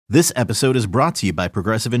This episode is brought to you by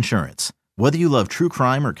Progressive Insurance. Whether you love true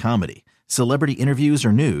crime or comedy, celebrity interviews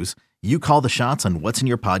or news, you call the shots on what's in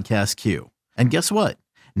your podcast queue. And guess what?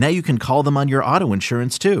 Now you can call them on your auto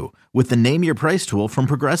insurance too with the Name Your Price tool from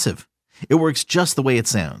Progressive. It works just the way it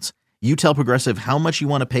sounds. You tell Progressive how much you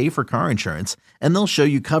want to pay for car insurance, and they'll show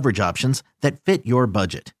you coverage options that fit your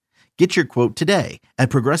budget. Get your quote today at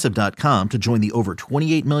Progressive.com to join the over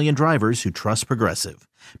 28 million drivers who trust Progressive.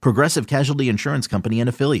 Progressive Casualty Insurance Company and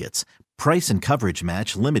Affiliates. Price and coverage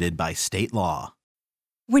match limited by state law.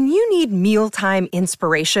 When you need mealtime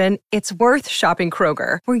inspiration, it's worth shopping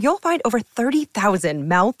Kroger, where you'll find over 30,000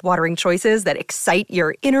 mouth-watering choices that excite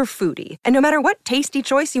your inner foodie. And no matter what tasty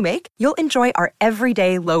choice you make, you'll enjoy our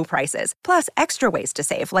everyday low prices, plus extra ways to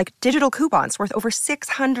save, like digital coupons worth over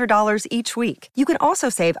 $600 each week. You can also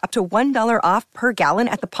save up to $1 off per gallon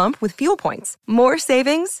at the pump with fuel points. More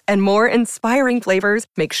savings and more inspiring flavors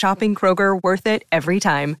make shopping Kroger worth it every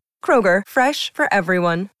time. Kroger, fresh for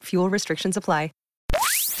everyone. Fuel restrictions apply.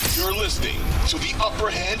 You're listening to the Upper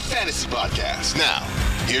Hand Fantasy Podcast. Now,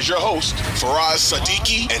 here's your host, Faraz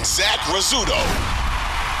Sadiki and Zach Rizzuto.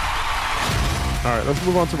 All right, let's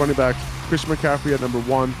move on to running back. Christian McCaffrey at number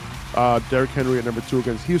 1, Derrick Henry at number 2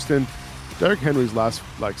 against Houston. Derrick Henry's last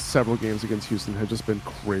several games against Houston have just been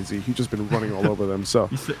crazy. He's just been running all over them. So,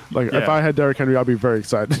 if I had Derrick Henry, I'd be very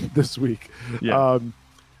excited this week. Yeah.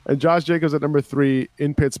 And Josh Jacobs at number 3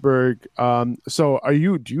 in Pittsburgh. So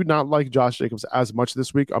do you not like Josh Jacobs as much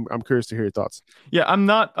this week? I'm curious to hear your thoughts. Yeah, I'm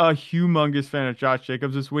not a humongous fan of Josh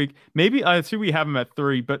Jacobs this week. Maybe I see we have him at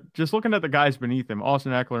 3, but just looking at the guys beneath him,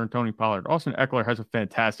 Austin Eckler and Tony Pollard. Austin Eckler has a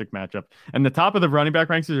fantastic matchup. And the top of the running back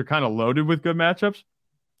ranks are kind of loaded with good matchups.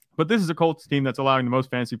 But this is a Colts team that's allowing the most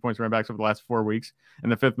fantasy points running backs over the last 4 weeks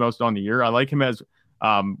and the 5th most on the year. I like him as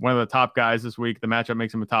one of the top guys this week. The matchup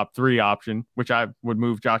makes him a top 3 option, which I would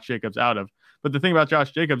move Josh Jacobs out of. But the thing about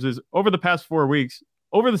Josh Jacobs is over the past 4 weeks,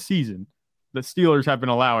 over the season, the Steelers have been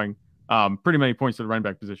allowing pretty many points to the running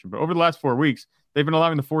back position. But over the last 4 weeks, they've been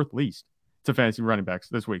allowing the 4th least to fantasy running backs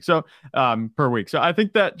this week. So per week. So I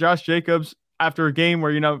think that Josh Jacobs, after a game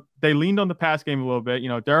where, they leaned on the pass game a little bit,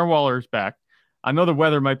 Darren Waller's back. I know the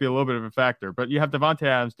weather might be a little bit of a factor, but you have Devontae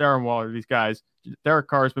Adams, Darren Waller, these guys. Derek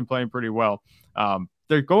Carr has been playing pretty well.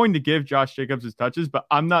 They're going to give Josh Jacobs his touches, but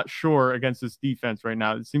I'm not sure against this defense right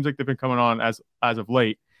now. It seems like they've been coming on as of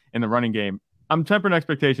late in the running game. I'm tempering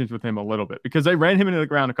expectations with him a little bit because they ran him into the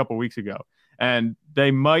ground a couple weeks ago, and they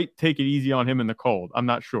might take it easy on him in the cold. I'm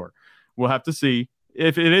not sure. We'll have to see.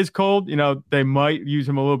 If it is cold, they might use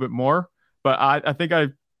him a little bit more, but I think I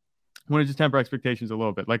want to just temper expectations a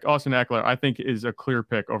little bit. Like Austin Eckler, I think is a clear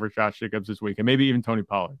pick over Josh Jacobs this week, and maybe even Tony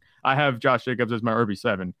Pollard. I have Josh Jacobs as my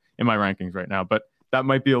RB7 in my rankings right now, but that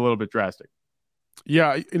might be a little bit drastic.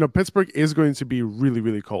 Yeah, Pittsburgh is going to be really,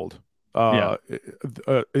 really cold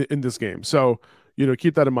in this game. So,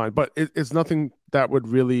 keep that in mind. But it's nothing that would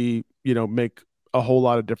really, make a whole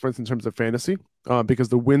lot of difference in terms of fantasy because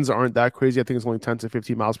the winds aren't that crazy. I think it's only 10 to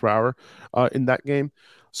 15 miles per hour in that game.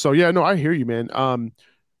 So, yeah, no, I hear you, man.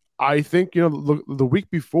 I think, the week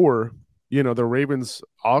before, the Ravens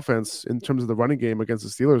offense in terms of the running game against the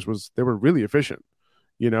Steelers they were really efficient,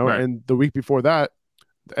 right. And the week before that,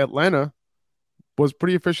 Atlanta was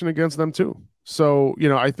pretty efficient against them too. So,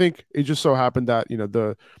 I think it just so happened that,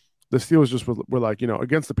 the Steelers just were like,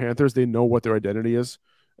 against the Panthers, they know what their identity is.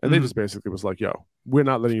 And they just basically was like, yo, we're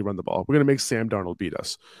not letting you run the ball. We're going to make Sam Darnold beat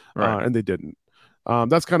us. Right. And they didn't.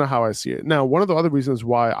 That's kind of how I see it. Now, one of the other reasons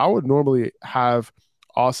why I would normally have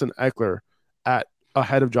Austin Eckler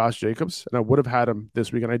ahead of Josh Jacobs, and I would have had him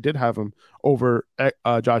this week, and I did have him over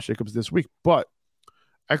Josh Jacobs this week, but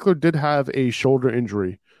Eckler did have a shoulder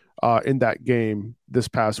injury in that game this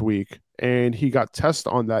past week, and he got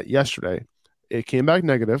tested on that yesterday. It came back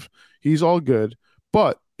negative. He's all good,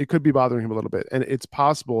 but it could be bothering him a little bit, and it's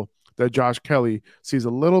possible that Josh Kelly sees a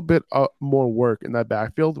little bit more work in that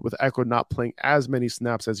backfield with Eckler not playing as many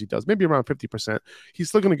snaps as he does, maybe around 50%. He's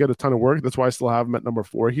still going to get a ton of work. That's why I still have him at number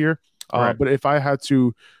 4 here. Right. But if I had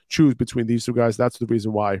to choose between these two guys, that's the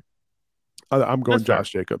reason why I'm going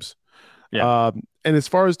Josh Jacobs. Yeah. And as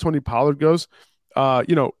far as Tony Pollard goes, I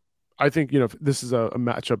think, this is a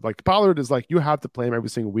matchup. Like Pollard is like, you have to play him every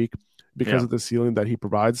single week because of the ceiling that he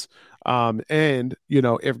provides. And,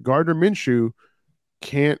 if Gardner Minshew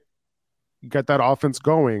can't get that offense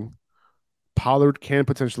going, Pollard can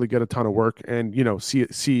potentially get a ton of work and,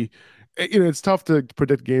 see it's tough to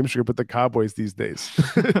predict game script with the Cowboys these days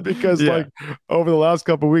because like over the last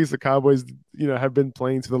couple of weeks, the Cowboys, have been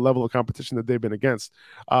playing to the level of competition that they've been against.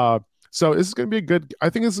 So this is going to be a good. I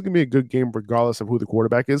think this is going to be a good game, regardless of who the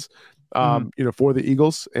quarterback is. For the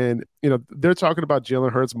Eagles, and they're talking about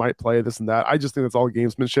Jalen Hurts might play this and that. I just think it's all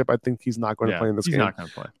gamesmanship. I think he's not going to play in this game. He's not going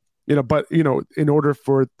to play. But in order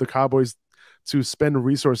for the Cowboys to spend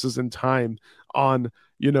resources and time on,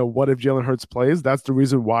 what if Jalen Hurts plays? That's the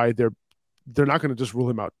reason why they're not going to just rule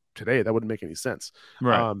him out today. That wouldn't make any sense.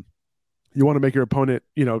 Right. You want to make your opponent,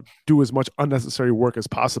 do as much unnecessary work as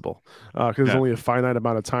possible because there's only a finite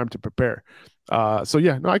amount of time to prepare. I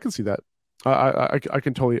can see that. I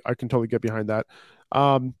can totally get behind that.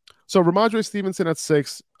 So Ramondre Stevenson at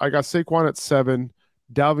 6. I got Saquon at 7.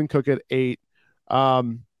 Dalvin Cook at 8. I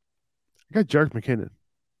got Jerick McKinnon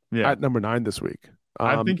at number 9 this week.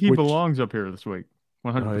 I think he belongs up here this week.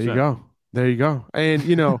 100%. There you go.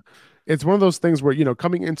 And it's one of those things where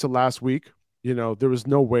coming into last week, there was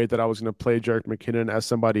no way that I was going to play Jerick McKinnon as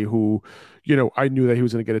somebody who, I knew that he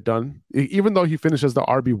was going to get it done, even though he finished as the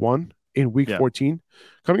RB1 in week 14.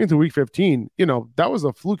 Coming into week 15, that was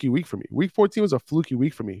a fluky week for me. Week 14 was a fluky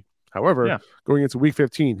week for me. However, going into week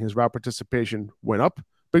 15, his route participation went up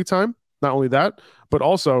big time. Not only that, but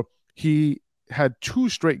also he had 2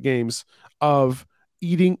 straight games of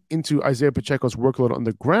eating into Isaiah Pacheco's workload on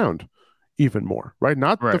the ground even more, right?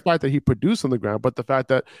 Not the fact that he produced on the ground, but the fact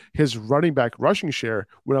that his running back rushing share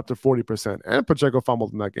went up to 40%, and Pacheco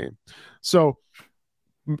fumbled in that game. So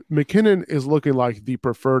McKinnon is looking like the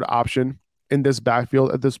preferred option in this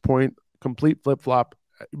backfield at this point. Complete flip-flop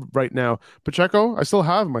right now. Pacheco, I still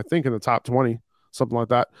have him, I think, in the top 20, something like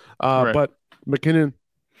that. But McKinnon,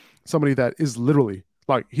 somebody that is literally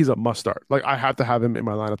like, he's a must start. Like, I have to have him in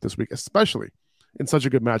my lineup this week, especially in such a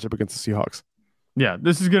good matchup against the Seahawks. Yeah,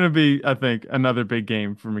 this is going to be, I think, another big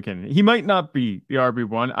game for McKinnon. He might not be the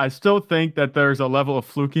RB1. I still think that there's a level of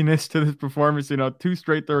flukiness to this performance. 2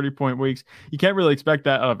 straight 30-point weeks. You can't really expect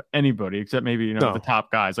that out of anybody except maybe, the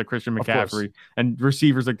top guys like Christian McCaffrey and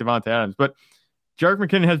receivers like Devontae Adams. But Jerick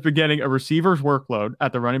McKinnon has been getting a receiver's workload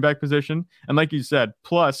at the running back position. And like you said,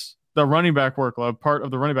 plus the running back workload, part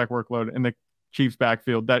of the running back workload in the Chiefs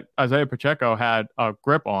backfield that Isaiah Pacheco had a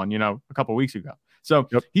grip on, a couple weeks ago. So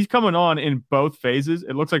he's coming on in both phases.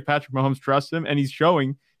 It looks like Patrick Mahomes trusts him, and he's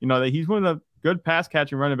showing, that he's one of the good pass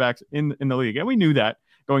catching running backs in the league. And we knew that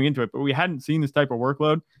going into it, but we hadn't seen this type of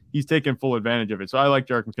workload. He's taken full advantage of it. So I like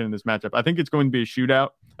Jerick McKinnon in this matchup. I think it's going to be a shootout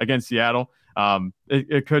against Seattle.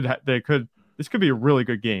 This could be a really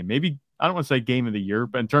good game. Maybe, I don't want to say game of the year,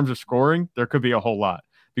 but in terms of scoring, there could be a whole lot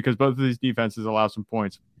because both of these defenses allow some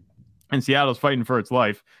points. And Seattle's fighting for its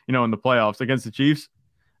life, in the playoffs against the Chiefs.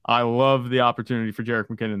 I love the opportunity for Jerick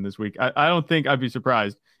McKinnon this week. I don't think I'd be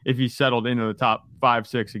surprised if he settled into the top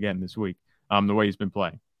 5-6 again this week, the way he's been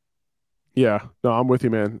playing. Yeah, no, I'm with you,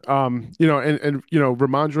 man.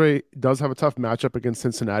 Ramondre does have a tough matchup against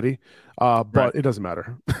Cincinnati, but it doesn't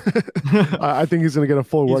matter. I think he's going to get a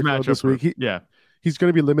full workload this week. He's going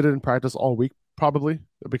to be limited in practice all week, probably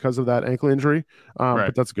because of that ankle injury,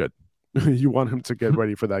 but that's good. You want him to get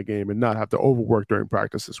ready for that game and not have to overwork during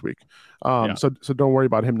practice this week. So don't worry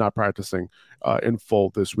about him not practicing in full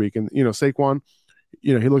this week. And, Saquon,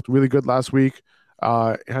 he looked really good last week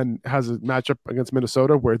and has a matchup against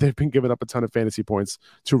Minnesota where they've been giving up a ton of fantasy points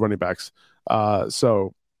to running backs.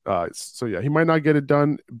 So he might not get it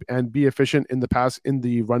done and be efficient in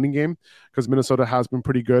the running game because Minnesota has been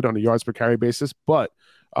pretty good on a yards per carry basis, but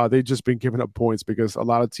they've just been giving up points because a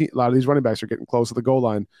lot of these running backs are getting close to the goal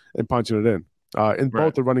line and punching it in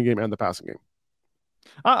both the running game and the passing game.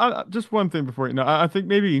 Just one thing before I think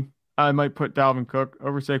maybe I might put Dalvin Cook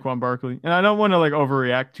over Saquon Barkley, and I don't want to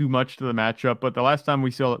overreact too much to the matchup. But the last time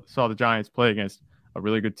we saw the Giants play against a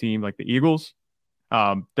really good team like the Eagles,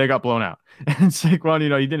 they got blown out. And Saquon, he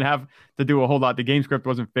didn't have to do a whole lot. The game script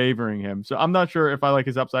wasn't favoring him. So I'm not sure if I like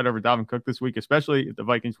his upside over Dalvin Cook this week, especially if the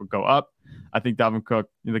Vikings would go up. I think Dalvin Cook,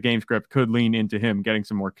 the game script could lean into him getting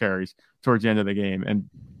some more carries towards the end of the game. And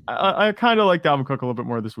I kind of like Dalvin Cook a little bit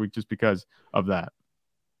more this week just because of that.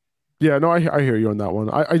 Yeah, no, I hear you on that one.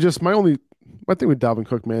 My thing with Dalvin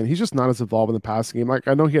Cook, man, he's just not as involved in the passing game. Like,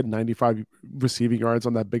 I know he had 95 receiving yards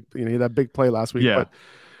on that big play last week, but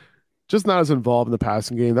just not as involved in the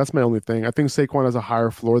passing game. That's my only thing. I think Saquon has a higher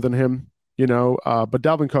floor than him, but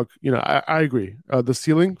Dalvin Cook, I agree. The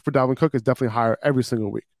ceiling for Dalvin Cook is definitely higher every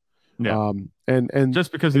single week. Yeah. And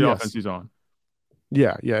just because the offense he's on.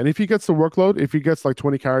 Yeah. And if he gets the workload, if he gets like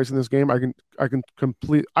 20 carries in this game,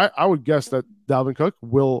 I would guess that Dalvin Cook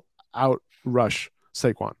will outrush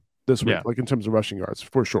Saquon this week, like in terms of rushing yards,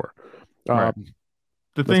 for sure. Right.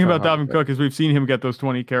 The thing about Dalvin Cook is we've seen him get those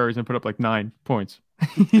 20 carries and put up like 9 points,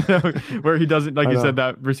 where he doesn't, like you said,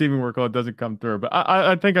 that receiving workload doesn't come through. But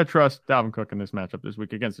I think I trust Dalvin Cook in this matchup this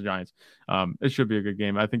week against the Giants. It should be a good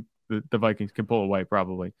game. I think the Vikings can pull away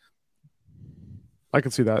probably. I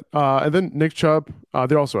can see that. And then Nick Chubb,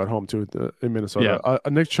 they're also at home too in Minnesota. Yeah.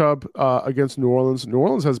 Nick Chubb against New Orleans. New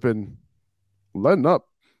Orleans has been letting up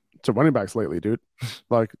to running backs lately, dude.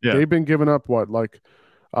 Like they've been giving up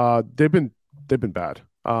they've been bad.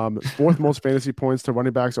 Fourth most fantasy points to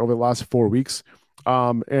running backs over the last 4 weeks.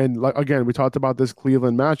 And like again, we talked about this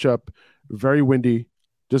Cleveland matchup, very windy,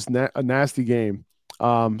 just a nasty game.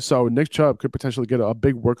 So Nick Chubb could potentially get a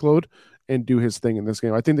big workload and do his thing in this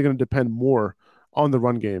game. I think they're going to depend more on the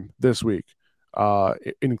run game this week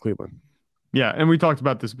in Cleveland. Yeah, and we talked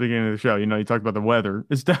about this at the beginning of the show. You talked about the weather.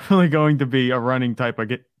 It's definitely going to be a running type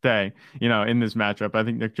of day, in this matchup. I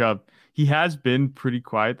think Nick Chubb, he has been pretty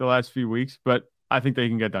quiet the last few weeks, but I think they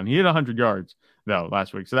can get done. He hit 100 yards, though,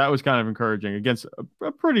 last week. So that was kind of encouraging against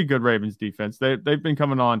a pretty good Ravens defense. They've been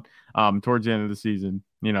coming on towards the end of the season.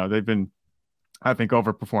 They've been, I think,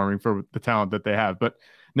 overperforming for the talent that they have. But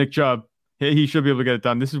Nick Chubb, he should be able to get it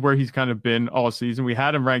done. This is where he's kind of been all season. We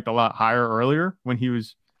had him ranked a lot higher earlier when he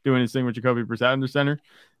was doing his thing with Jacoby Brissett under center.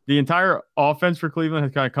 The entire offense for Cleveland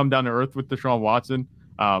has kind of come down to earth with Deshaun Watson.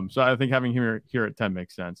 So I think having him here at 10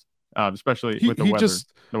 makes sense, especially with the weather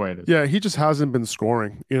the way it is. Yeah, he just hasn't been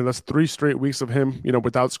scoring. That's 3 straight weeks of him,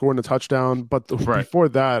 without scoring a touchdown. But before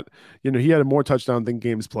that, he had more touchdowns than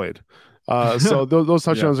games played. So those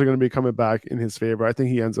touchdowns are going to be coming back in his favor. I think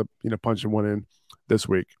he ends up, punching one in this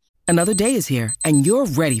week. Another day is here, and you're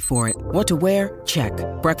ready for it. What to wear? Check.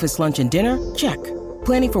 Breakfast, lunch, and dinner? Check.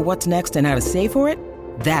 Planning for what's next and how to save for it?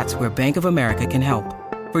 That's where Bank of America can help.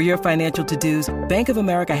 For your financial to-dos, Bank of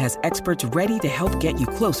America has experts ready to help get you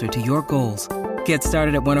closer to your goals. Get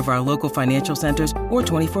started at one of our local financial centers or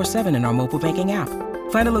 24/7 in our mobile banking app.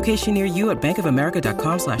 Find a location near you at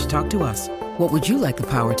bankofamerica.com/talktous. What would you like the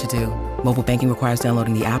power to do? Mobile banking requires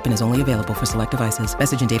downloading the app and is only available for select devices.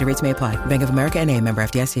 Message and data rates may apply. Bank of America NA, member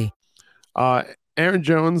FDIC. Aaron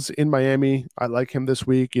Jones in Miami, I like him this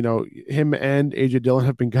week. Him and A.J. Dillon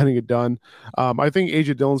have been getting it done. I think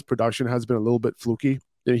A.J. Dillon's production has been a little bit fluky.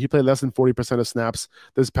 He played less than 40% of snaps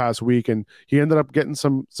this past week, and he ended up getting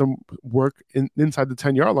some work inside the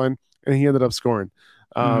 10-yard line, and he ended up scoring.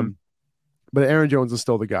 But Aaron Jones is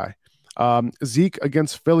still the guy. Zeke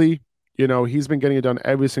against Philly, he's been getting it done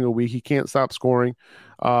every single week. He can't stop scoring.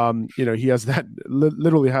 He has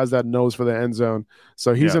literally has that nose for the end zone.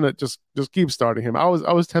 So he's gonna just keep starting him. I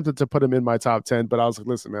was tempted to put him in my top 10, but I was like,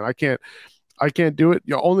 listen, man, I can't do it.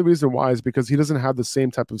 The only reason why is because he doesn't have the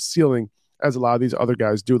same type of ceiling as a lot of these other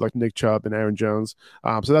guys do, like Nick Chubb and Aaron Jones.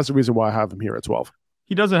 So that's the reason why I have him here at 12.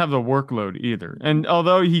 He doesn't have the workload either. And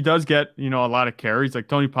although he does get, a lot of carries, like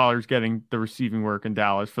Tony Pollard's getting the receiving work in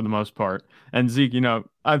Dallas for the most part. And Zeke,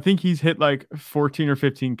 I think he's hit like 14 or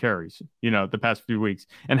 15 carries, the past few weeks.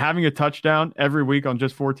 And having a touchdown every week on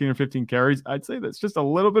just 14 or 15 carries, I'd say that's just a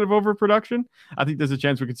little bit of overproduction. I think there's a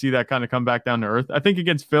chance we could see that kind of come back down to earth. I think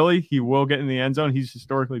against Philly, he will get in the end zone. He's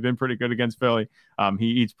historically been pretty good against Philly. He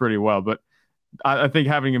eats pretty well, but I think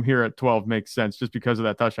having him here at 12 makes sense just because of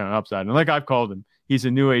that touchdown upside. And like I've called him, he's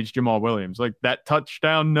a new age Jamal Williams. Like that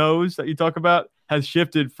touchdown nose that you talk about has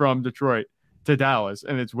shifted from Detroit to Dallas,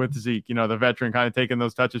 and it's with Zeke, the veteran kind of taking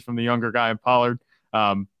those touches from the younger guy in Pollard.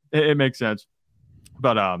 It makes sense.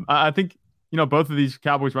 But I think, both of these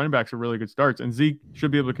Cowboys running backs are really good starts, and Zeke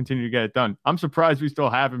should be able to continue to get it done. I'm surprised we still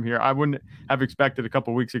have him here. I wouldn't have expected a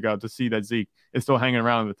couple weeks ago to see that Zeke is still hanging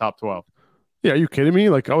around in the top 12. Yeah, are you kidding me?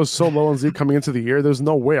 Like, I was so low on Zeke coming into the year. There's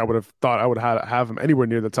no way I would have thought I would have him anywhere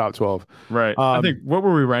near the top 12. Right. I think, what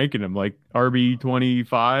were we ranking him? Like RB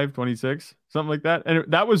 25, 26, something like that? And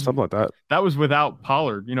that was something like that. That was without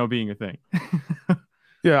Pollard, being a thing.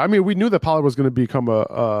 Yeah, I mean, we knew that Pollard was going to become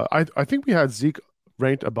I think we had Zeke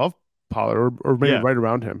ranked above Pollard or maybe right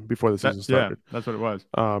around him before the season started. Yeah, that's what it was.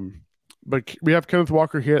 But we have Kenneth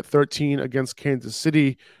Walker here at 13 against Kansas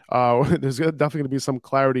City. There's definitely going to be some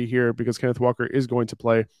clarity here because Kenneth Walker is going to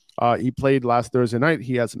play. He played last Thursday night.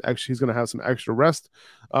 He's going to have some extra rest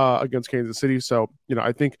against Kansas City. So,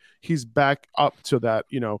 I think he's back up to that,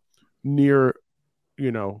 near,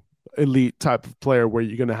 elite type of player where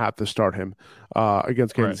you're going to have to start him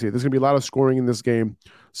against Kansas City. There's going to be a lot of scoring in this game.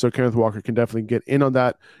 So Kenneth Walker can definitely get in on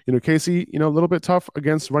that. Casey, a little bit tough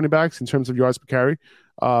against running backs in terms of yards per carry.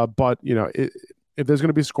 But, if there's going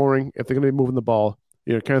to be scoring, if they're going to be moving the ball,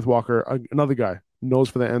 Kenneth Walker, another guy, knows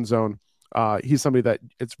for the end zone. He's somebody that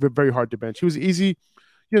it's very hard to bench. He was easy,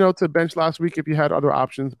 to bench last week if you had other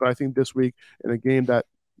options. But I think this week in a game that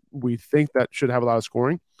we think that should have a lot of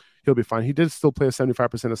scoring, he'll be fine. He did still play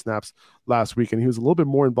 75% of snaps last week, and he was a little bit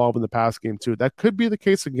more involved in the pass game too. That could be the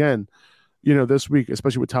case again, this week,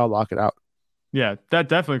 especially with Tyler Lockett out. Yeah, that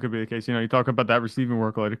definitely could be the case. You talk about that receiving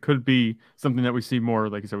workload. It could be something that we see more,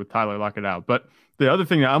 like you said, with Tyler Lockett out. But the other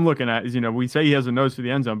thing that I'm looking at is, we say he has a nose for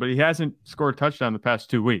the end zone, but he hasn't scored a touchdown the past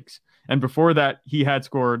 2 weeks. And before that, he had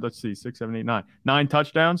scored, let's see, 6, 7, 8, 9, 9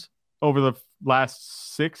 touchdowns over the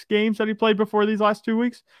last 6 games that he played before these last 2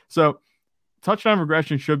 weeks. So touchdown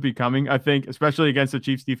regression should be coming, I think, especially against the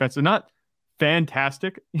Chiefs defense. They're not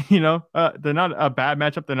fantastic, they're not a bad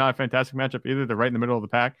matchup. They're not a fantastic matchup either. They're right in the middle of the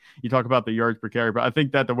pack. You talk about the yards per carry, but I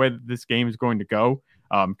think that the way that this game is going to go,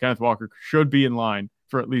 Kenneth Walker should be in line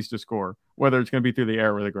for at least a score, whether it's going to be through the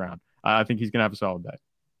air or the ground. I think he's going to have a solid day.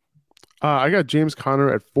 I got James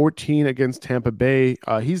Conner at 14 against Tampa Bay.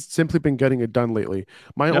 He's simply been getting it done lately.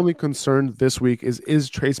 My only concern this week is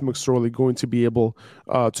Trace McSorley going to be able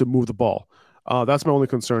to move the ball? That's my only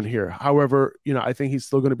concern here. However, I think he's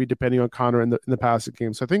still going to be depending on Conner in the passing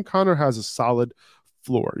game. So I think Conner has a solid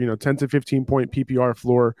floor, 10 to 15 point PPR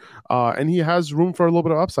floor. And he has room for a little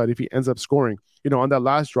bit of upside if he ends up scoring. On that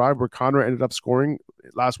last drive where Conner ended up scoring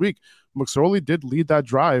last week, McSorley did lead that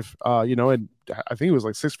drive, and I think it was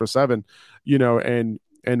like 6 for 7, and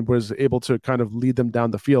was able to kind of lead them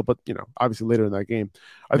down the field. But, obviously later in that game,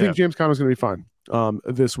 I think James Conner is going to be fine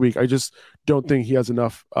this week. I just don't think he has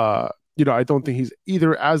enough. I don't think he's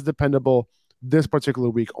either as dependable this particular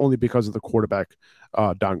week only because of the quarterback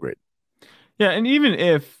downgrade. Yeah, and even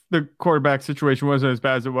if the quarterback situation wasn't as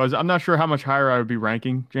bad as it was, I'm not sure how much higher I would be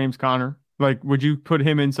ranking James Conner. Like, would you put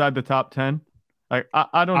him inside the top 10? Like,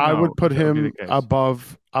 I don't know. I would put him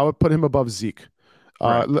above. I would put him above Zeke.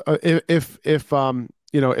 Right. If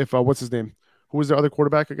what's his name? Who was the other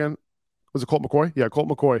quarterback again? Was it Colt McCoy? Yeah, Colt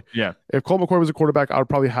McCoy. Yeah. If Colt McCoy was a quarterback, I would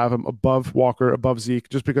probably have him above Walker, above Zeke,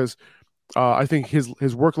 just because I think his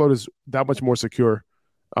workload is that much more secure.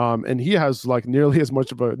 And he has like nearly as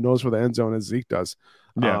much of a nose for the end zone as Zeke does.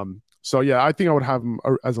 Yeah. I think I would have him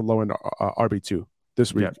as a low end RB2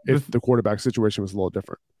 this week if the quarterback situation was a little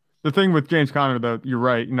different. The thing with James Conner, though, you're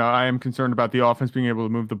right. I am concerned about the offense being able to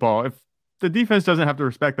move the ball. If the defense doesn't have to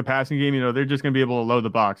respect the passing game, they're just going to be able to load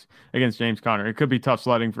the box against James Conner. It could be tough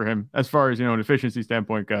sledding for him as far as, an efficiency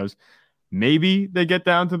standpoint goes. Maybe they get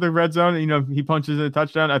down to the red zone and, he punches in a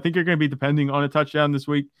touchdown. I think you're going to be depending on a touchdown this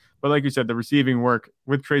week. But like you said, the receiving work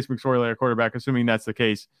with Trace McSorley at quarterback, assuming that's the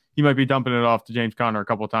case, he might be dumping it off to James Conner a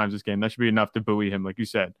couple of times this game. That should be enough to buoy him, like you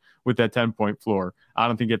said, with that 10-point floor. I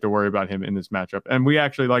don't think you have to worry about him in this matchup. And we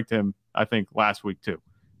actually liked him, I think, last week too,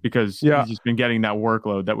 because he's just been getting that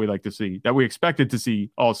workload that we like to see, that we expected to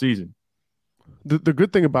see all season. The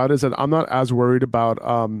good thing about it is that I'm not as worried about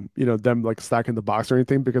them like stacking the box or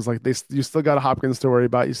anything, because like you still got Hopkins to worry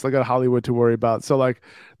about, you still got Hollywood to worry about. So like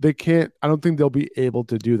I don't think they'll be able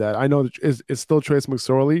to do that. I know it's still Trace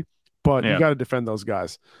McSorley, but you got to defend those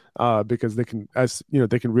guys because they can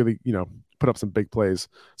really put up some big plays.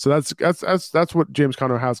 So that's what James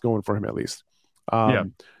Conner has going for him at least.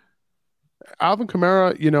 Alvin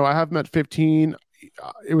Kamara, I have him at 15.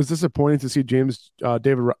 It was disappointing to see David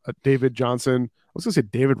Johnson. I was going to say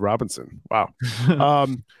David Robinson. Wow.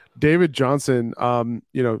 David Johnson,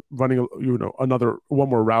 running, one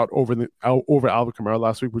more route over Alvin Kamara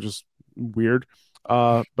last week, which is weird.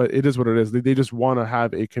 But it is what it is. They just want to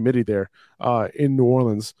have a committee there in New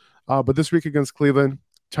Orleans. But this week against Cleveland,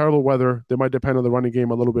 terrible weather. They might depend on the running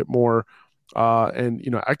game a little bit more.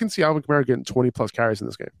 I can see Alvin Kamara getting 20 plus carries in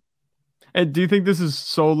this game. And do you think this is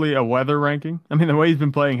solely a weather ranking? I mean, the way he's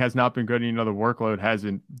been playing has not been good. The workload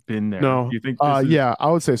hasn't been there. No. Do you think yeah, I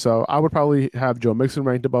would say so. I would probably have Joe Mixon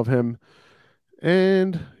ranked above him.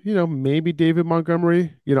 And, maybe David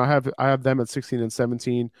Montgomery. I have them at 16 and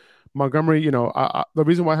 17. Montgomery, the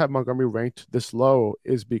reason why I have Montgomery ranked this low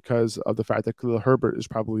is because of the fact that Khalil Herbert is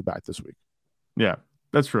probably back this week. Yeah,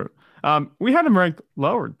 that's true. We had him ranked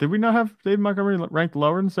lower. Did we not have David Montgomery ranked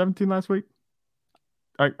lower than 17 last week?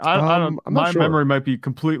 I don't. My memory might be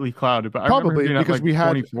completely clouded, but probably I because we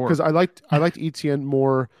had I liked Etienne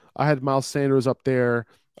more. I had Miles Sanders up there.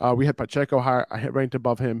 We had Pacheco higher. I had ranked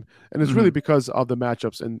above him, and it's really because of the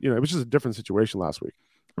matchups. And it was just a different situation last week.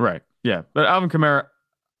 Right. Yeah. But Alvin Kamara,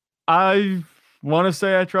 I want to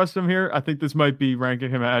say I trust him here. I think this might be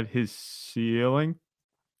ranking him at his ceiling.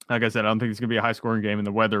 Like I said, I don't think it's going to be a high-scoring game, and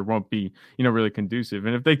the weather won't be really conducive.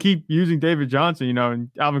 And if they keep using David Johnson,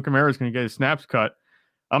 and Alvin Kamara is going to get his snaps cut,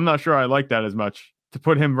 I'm not sure I like that as much to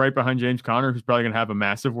put him right behind James Conner, who's probably going to have a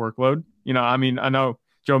massive workload. I know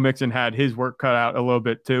Joe Mixon had his work cut out a little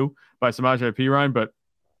bit too by Samaje Perine, but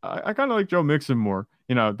I kind of like Joe Mixon more,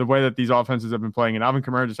 the way that these offenses have been playing. And Alvin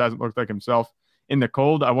Kamara just hasn't looked like himself in the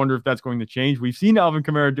cold. I wonder if that's going to change. We've seen Alvin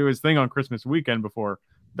Kamara do his thing on Christmas weekend before.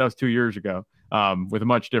 That was 2 years ago with a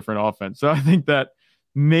much different offense. So I think that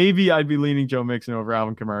maybe I'd be leaning Joe Mixon over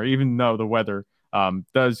Alvin Kamara, even though the weather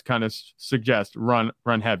does kind of suggest run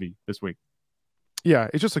heavy this week. Yeah,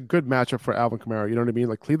 it's just a good matchup for Alvin Kamara. You know what I mean?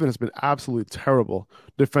 Like Cleveland has been absolutely terrible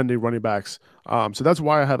defending running backs. So that's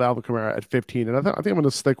why I have Alvin Kamara at 15. And I think I'm going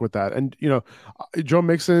to stick with that. And, Joe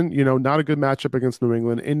Mixon, not a good matchup against New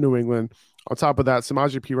England in New England. On top of that,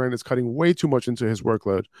 Samaje Perine is cutting way too much into his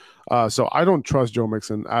workload. So I don't trust Joe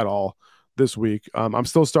Mixon at all this week. I'm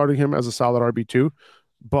still starting him as a solid RB2.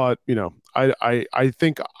 But, I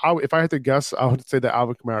think if I had to guess, I would say that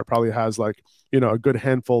Alvin Kamara probably has a good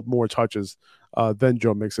handful more touches than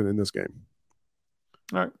Joe Mixon in this game.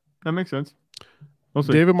 All right. That makes sense. We'll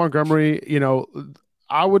see. David Montgomery,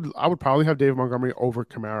 I would probably have David Montgomery over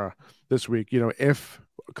Kamara this week, if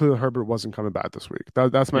Khalil Herbert wasn't coming back this week.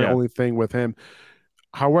 That's my only thing with him.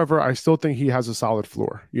 However, I still think he has a solid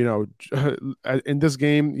floor. In this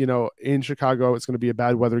game, in Chicago, it's going to be a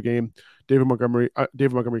bad weather game. David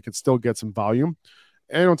Montgomery can still get some volume.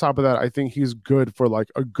 And on top of that, I think he's good for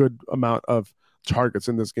a good amount of targets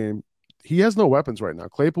in this game. He has no weapons right now.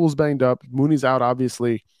 Claypool's banged up. Mooney's out,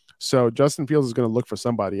 obviously. So Justin Fields is going to look for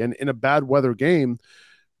somebody. And in a bad weather game,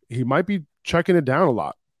 he might be checking it down a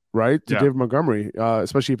lot, right? To David Montgomery,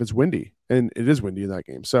 especially if it's windy. And it is windy in that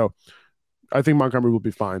game. So I think Montgomery will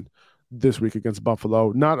be fine this week against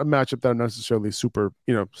Buffalo. Not a matchup that I'm necessarily super,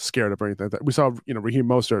 scared of or anything like that. We saw, Raheem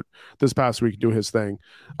Mostert this past week do his thing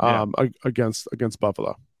against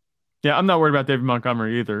Buffalo. Yeah, I'm not worried about David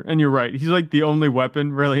Montgomery either. And you're right. He's the only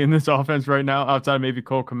weapon really in this offense right now, outside of maybe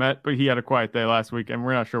Cole Kmet, but he had a quiet day last week, and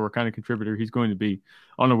we're not sure what kind of contributor he's going to be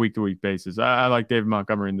on a week-to-week basis. I like David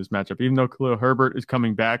Montgomery in this matchup. Even though Khalil Herbert is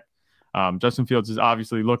coming back, Justin Fields is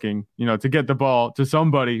obviously looking, to get the ball to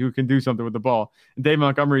somebody who can do something with the ball. And David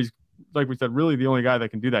Montgomery's, like we said, really the only guy that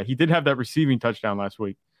can do that. He did have that receiving touchdown last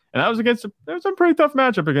week, and that was a pretty tough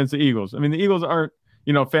matchup against the Eagles. I mean, the Eagles aren't,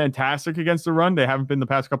 fantastic against the run. They haven't been the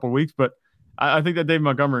past couple of weeks, but I think that David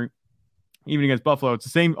Montgomery, even against Buffalo,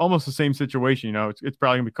 it's almost the same situation. It's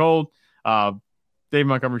probably gonna be cold. David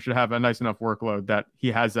Montgomery should have a nice enough workload that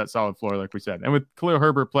he has that solid floor, like we said. And with Khalil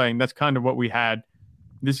Herbert playing, that's kind of what we had.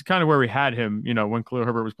 This is kind of where we had him, when Khalil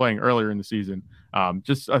Herbert was playing earlier in the season.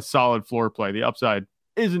 Just a solid floor play. The upside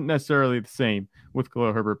isn't necessarily the same with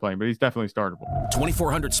Khalil Herbert playing, but he's definitely startable.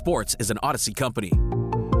 2400 Sports is an Odyssey company.